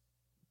us.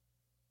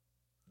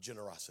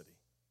 Generosity.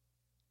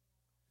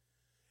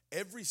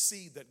 Every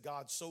seed that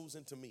God sows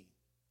into me,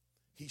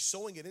 he's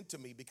sowing it into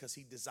me because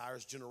he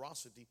desires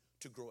generosity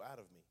to grow out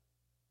of me.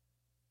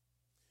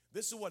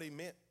 This is what he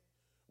meant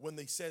when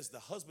he says the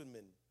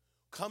husbandman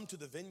come to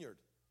the vineyard,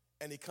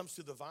 and he comes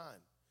to the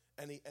vine,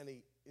 and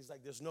he's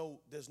like, there's no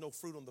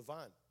fruit on the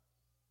vine.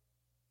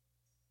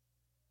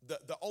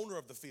 The owner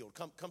of the field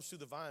comes to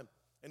the vine,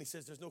 and he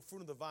says there's no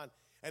fruit on the vine,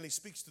 and he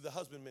speaks to the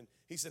husbandman.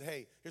 He said,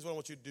 hey, here's what I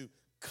want you to do.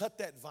 Cut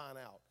that vine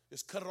out.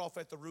 Just cut it off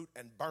at the root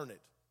and burn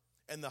it.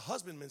 And the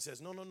husbandman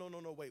says, no,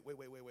 wait.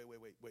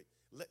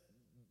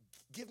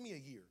 Give me a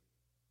year.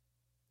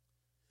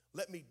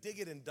 Let me dig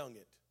it and dung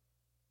it.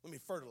 Let me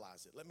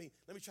fertilize it. Let me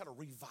try to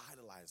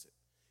revitalize it.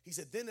 He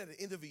said, then at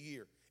the end of a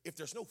year, if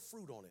there's no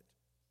fruit on it,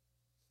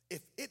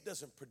 if it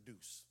doesn't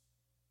produce,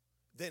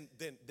 then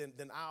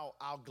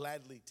I'll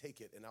gladly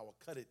take it, and I will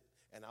cut it,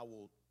 and I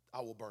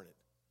will burn it.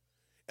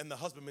 And the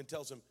husbandman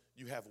tells him,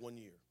 you have 1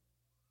 year.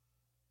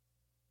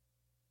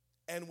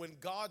 And when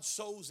God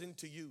sows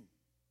into you,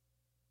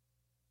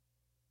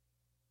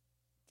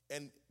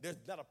 and there's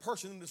not a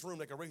person in this room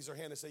that can raise their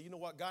hand and say, you know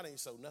what, God ain't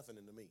sowed nothing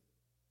into me.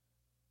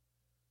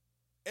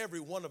 Every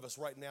one of us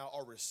right now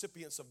are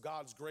recipients of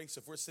God's grace.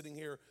 If we're sitting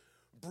here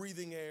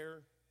breathing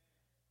air,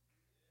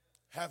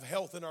 have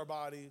health in our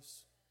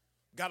bodies,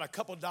 got a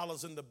couple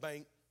dollars in the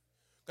bank,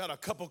 got a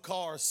couple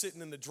cars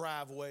sitting in the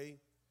driveway,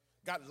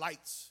 got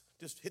lights,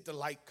 just hit the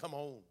light, come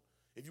home.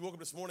 If you woke up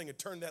this morning and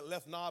turned that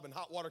left knob and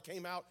hot water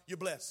came out, you're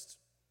blessed.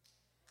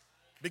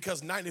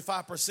 Because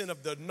 95%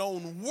 of the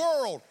known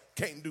world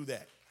can't do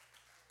that.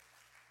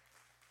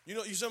 You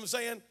see what I'm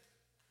saying?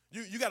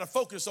 You got to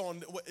focus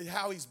on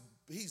how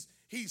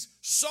he's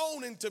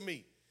sown into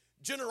me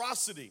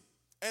generosity,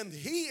 and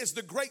he is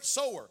the great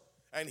sower,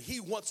 and he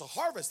wants a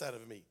harvest out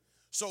of me.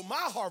 So my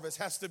harvest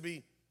has to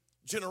be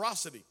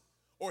generosity,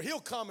 or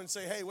he'll come and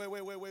say, hey,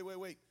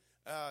 wait.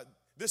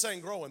 This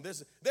ain't growing.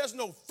 There's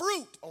no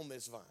fruit on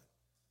this vine.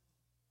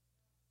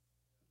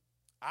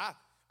 I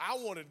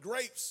wanted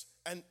grapes,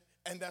 and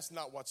that's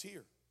not what's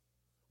here.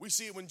 We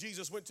see it when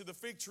Jesus went to the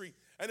fig tree,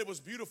 and it was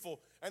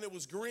beautiful, and it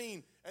was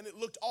green, and it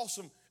looked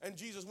awesome. And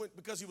Jesus went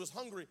because he was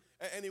hungry,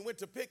 and he went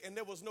to pick, and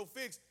there was no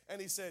figs.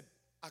 And he said,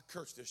 I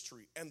cursed this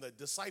tree. And the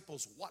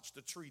disciples watched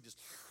the tree just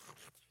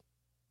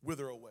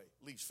wither away.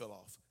 Leaves fell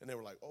off. And they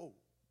were like, oh,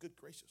 good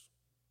gracious.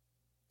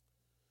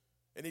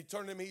 And he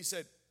turned to me, he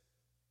said,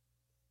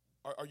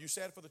 are you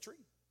sad for the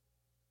tree?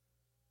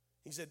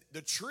 He said,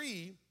 the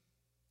tree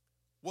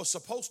was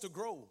supposed to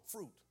grow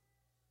fruit.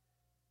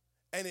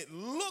 And it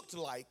looked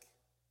like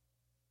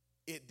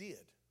it did.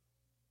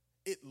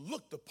 It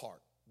looked the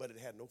part, but it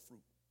had no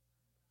fruit.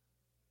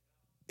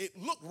 It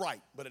looked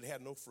right, but it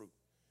had no fruit.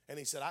 And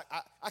he said,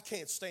 I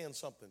can't stand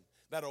something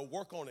that'll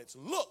work on its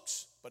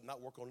looks, but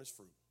not work on its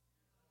fruit.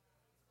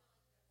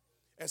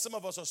 And some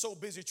of us are so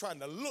busy trying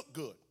to look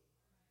good,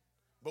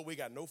 but we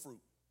got no fruit.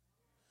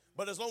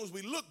 But as long as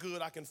we look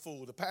good, I can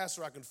fool the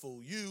pastor, I can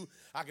fool you,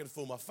 I can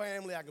fool my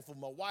family, I can fool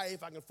my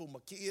wife, I can fool my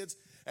kids.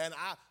 And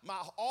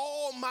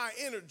all my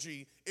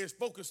energy is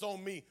focused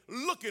on me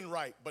looking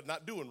right, but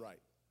not doing right.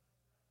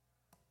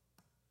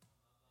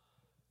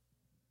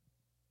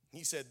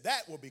 He said,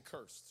 that will be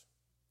cursed.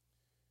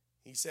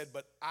 He said,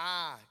 but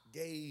I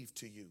gave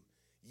to you.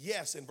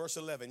 Yes, in verse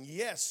 11,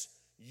 yes,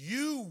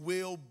 you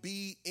will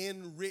be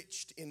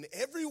enriched in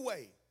every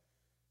way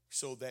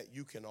so that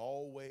you can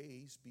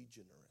always be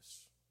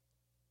generous.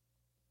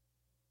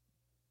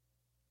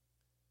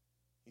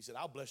 He said,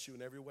 I'll bless you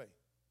in every way,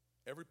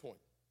 every point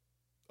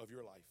of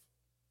your life.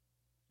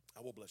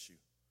 I will bless you.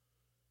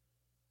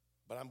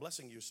 But I'm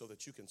blessing you so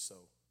that you can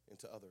sow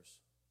into others,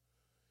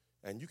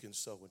 and you can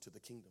sow into the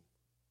kingdom.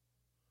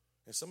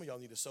 And some of y'all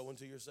need to sow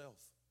into yourself.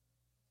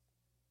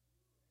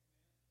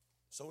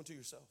 Sow into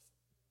yourself.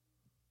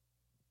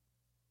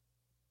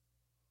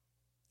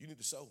 You need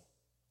to sow.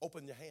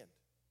 Open your hand.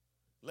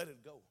 Let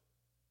it go.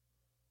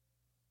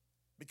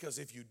 Because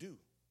if you do,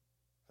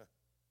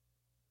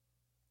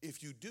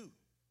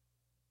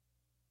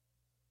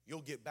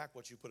 you'll get back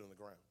what you put in the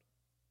ground.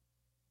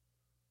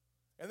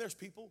 And there's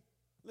people,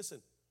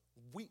 listen,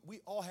 we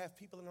all have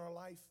people in our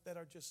life that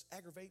are just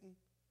aggravating.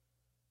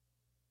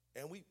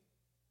 And we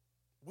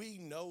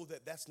know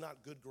that that's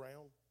not good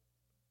ground.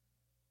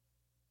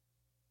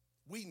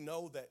 We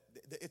know that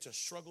it's a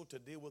struggle to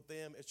deal with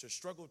them. It's a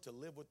struggle to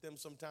live with them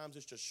sometimes.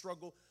 It's a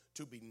struggle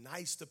to be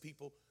nice to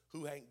people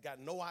who ain't got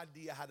no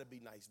idea how to be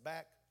nice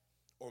back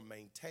or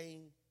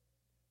maintain.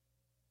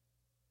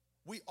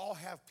 We all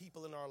have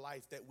people in our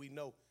life that we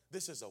know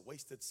This is a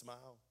wasted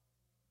smile.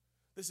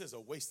 This is a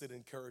wasted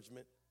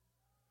encouragement.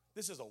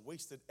 This is a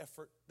wasted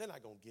effort. They're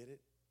not going to get it.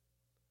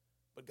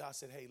 But God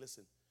said, hey,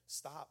 listen,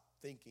 stop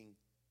thinking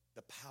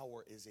the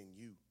power is in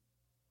you.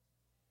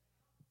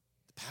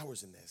 The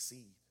power's in that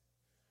seed.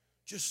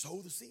 Just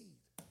sow the seed.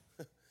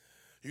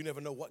 You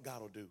never know what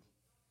God will do.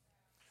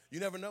 You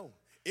never know.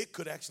 It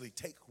could actually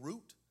take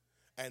root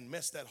and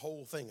mess that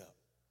whole thing up.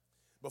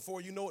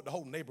 Before you know it, the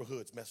whole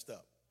neighborhood's messed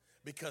up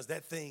because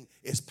that thing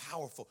is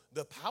powerful.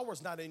 The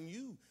power's not in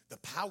you. The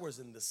power's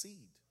in the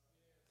seed.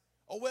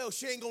 Oh, well,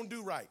 she ain't going to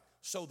do right.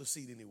 Sow the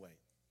seed anyway.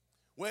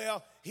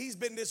 Well, he's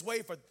been this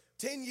way for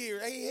 10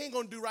 years. He ain't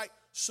going to do right.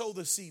 Sow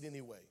the seed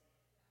anyway.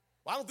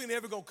 Well, I don't think they're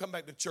ever going to come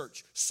back to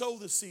church. Sow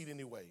the seed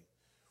anyway.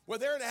 Well,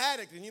 they're an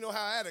addict, and you know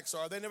how addicts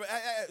are. They never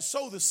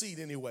sow the seed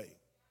anyway.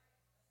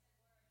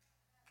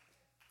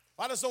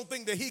 I just don't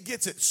think that he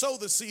gets it. Sow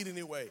the seed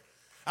anyway.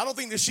 I don't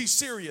think that she's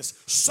serious.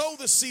 Sow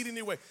the seed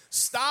anyway.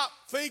 Stop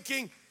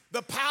thinking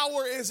the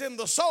power is in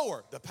the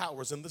sower. The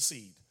power is in the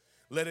seed.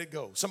 Let it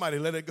go. Somebody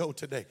let it go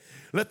today.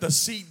 Let the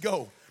seed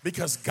go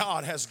because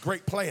God has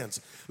great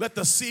plans. Let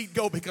the seed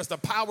go because the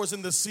power's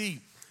in the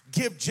seed.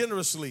 Give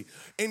generously,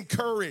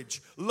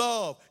 encourage,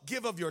 love,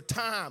 give of your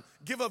time,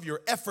 give of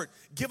your effort,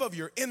 give of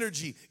your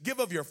energy, give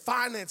of your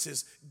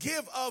finances,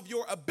 give of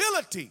your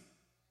ability.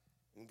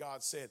 And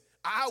God said,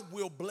 I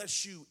will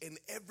bless you in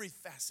every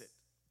facet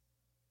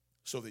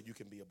so that you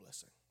can be a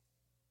blessing.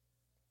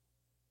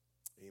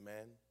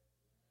 Amen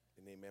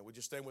and amen. Would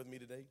you stand with me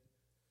today?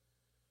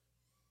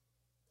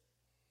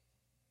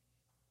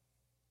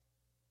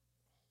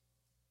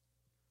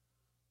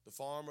 The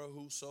farmer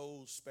who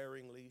sows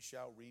sparingly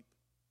shall reap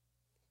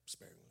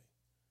sparingly,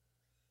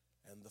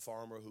 and the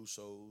farmer who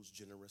sows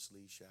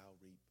generously shall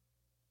reap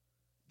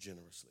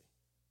generously.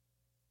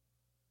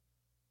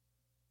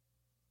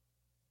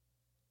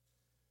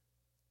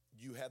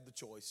 You have the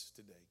choice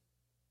today.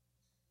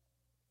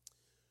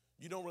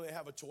 You don't really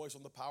have a choice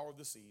on the power of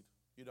the seed.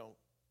 You don't.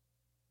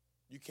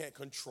 You can't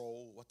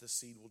control what the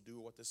seed will do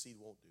or what the seed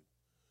won't do.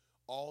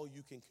 All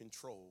you can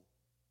control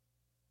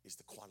is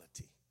the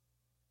quantity.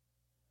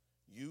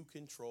 You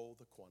control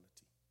the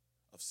quantity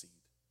of seed.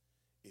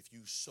 If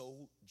you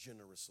sow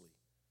generously,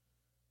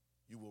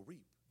 you will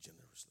reap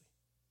generously.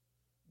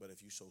 But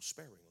if you sow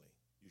sparingly,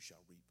 you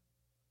shall reap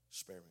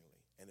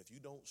sparingly. And if you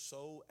don't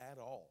sow at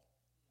all,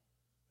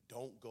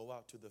 don't go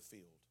out to the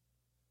field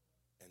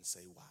and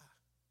say, why?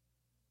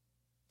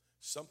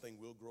 Something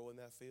will grow in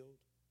that field,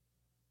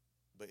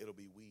 but it'll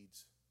be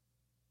weeds.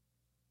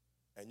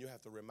 And you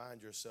have to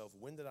remind yourself,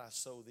 when did I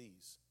sow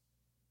these?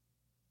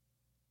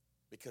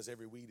 Because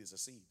every weed is a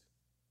seed.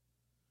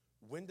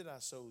 When did I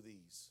sow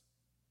these?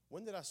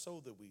 When did I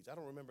sow the weeds? I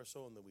don't remember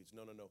sowing the weeds.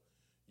 No.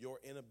 Your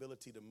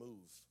inability to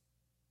move,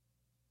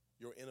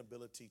 your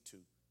inability to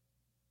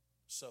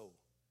sow,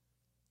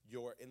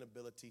 your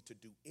inability to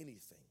do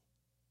anything.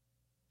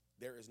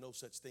 There is no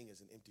such thing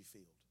as an empty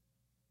field.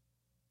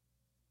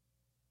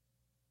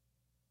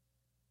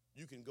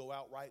 You can go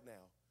out right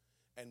now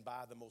and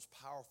buy the most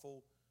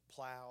powerful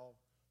plow,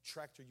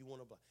 tractor you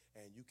want to buy,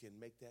 and you can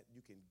make that,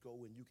 you can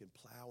go and you can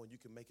plow and you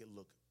can make it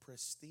look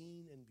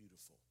pristine and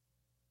beautiful.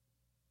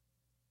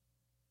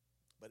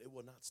 But it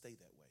will not stay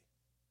that way.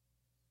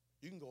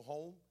 You can go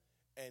home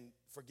and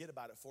forget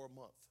about it for a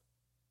month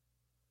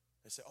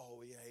and say,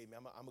 oh, yeah, hey, man,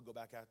 I'm going to go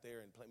back out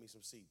there and plant me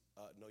some seed.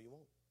 No, you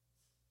won't.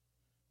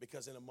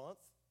 Because in a month,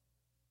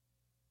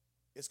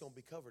 it's going to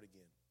be covered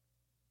again.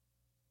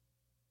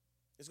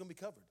 It's going to be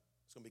covered.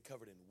 It's going to be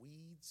covered in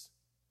weeds,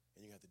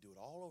 and you have to do it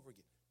all over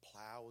again.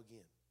 Plow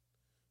again.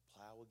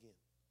 Plow again.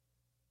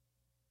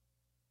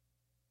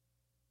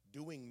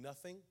 Doing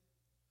nothing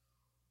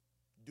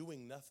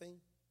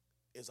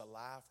is a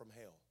lie from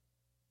hell.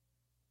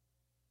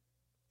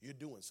 You're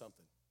doing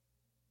something.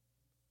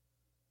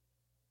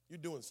 You're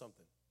doing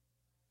something.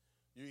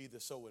 You're either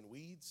sowing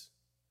weeds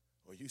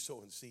or you're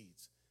sowing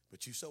seeds,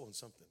 but you're sowing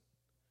something.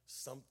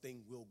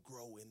 Something will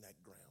grow in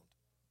that ground.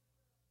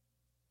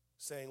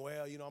 Saying,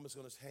 well, I'm just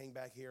going to hang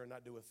back here and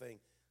not do a thing.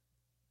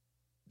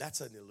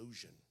 That's an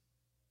illusion.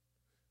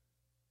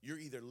 You're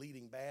either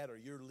leading bad or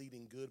you're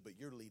leading good, but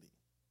you're leading.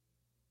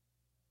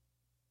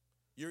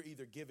 You're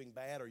either giving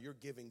bad or you're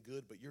giving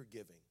good, but you're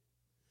giving.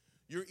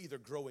 You're either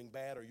growing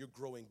bad or you're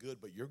growing good,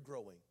 but you're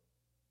growing.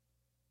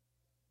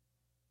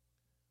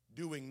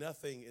 Doing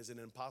nothing is an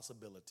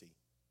impossibility.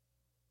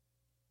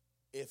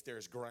 If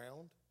there's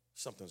ground,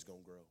 something's going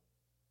to grow.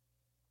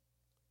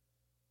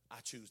 I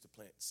choose to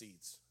plant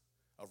seeds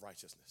of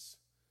righteousness.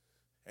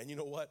 And you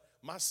know what?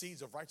 My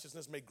seeds of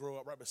righteousness may grow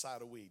up right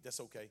beside a weed. That's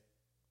okay.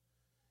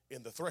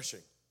 In the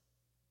threshing.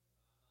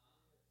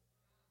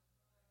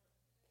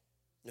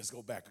 Let's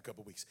go back a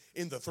couple weeks.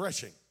 In the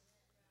threshing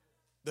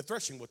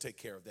will take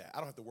care of that. I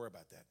don't have to worry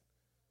about that.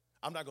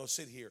 I'm not going to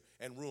sit here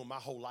and ruin my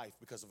whole life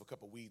because of a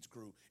couple weeds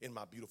grew in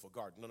my beautiful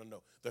garden.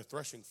 No. The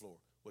threshing floor,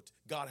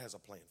 God has a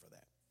plan for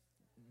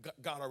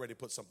that. God already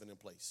put something in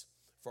place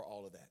for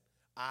all of that.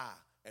 I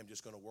am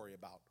just going to worry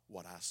about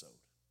what I sowed.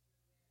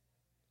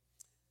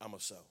 I'm going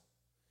to sow.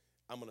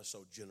 I'm going to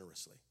sow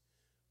generously.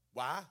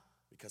 Why?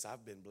 because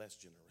I've been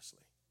blessed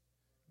generously.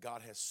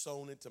 God has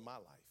sown into my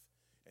life,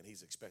 and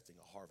he's expecting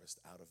a harvest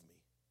out of me.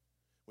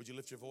 Would you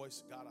lift your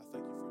voice? God, I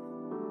thank you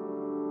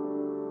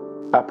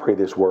for your... I pray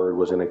this word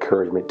was an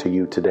encouragement to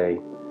you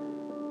today.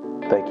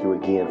 Thank you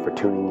again for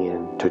tuning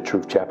in to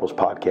Truth Chapel's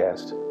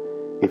podcast.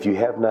 If you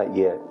have not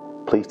yet,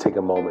 please take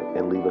a moment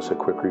and leave us a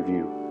quick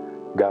review.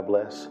 God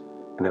bless,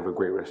 and have a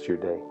great rest of your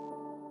day.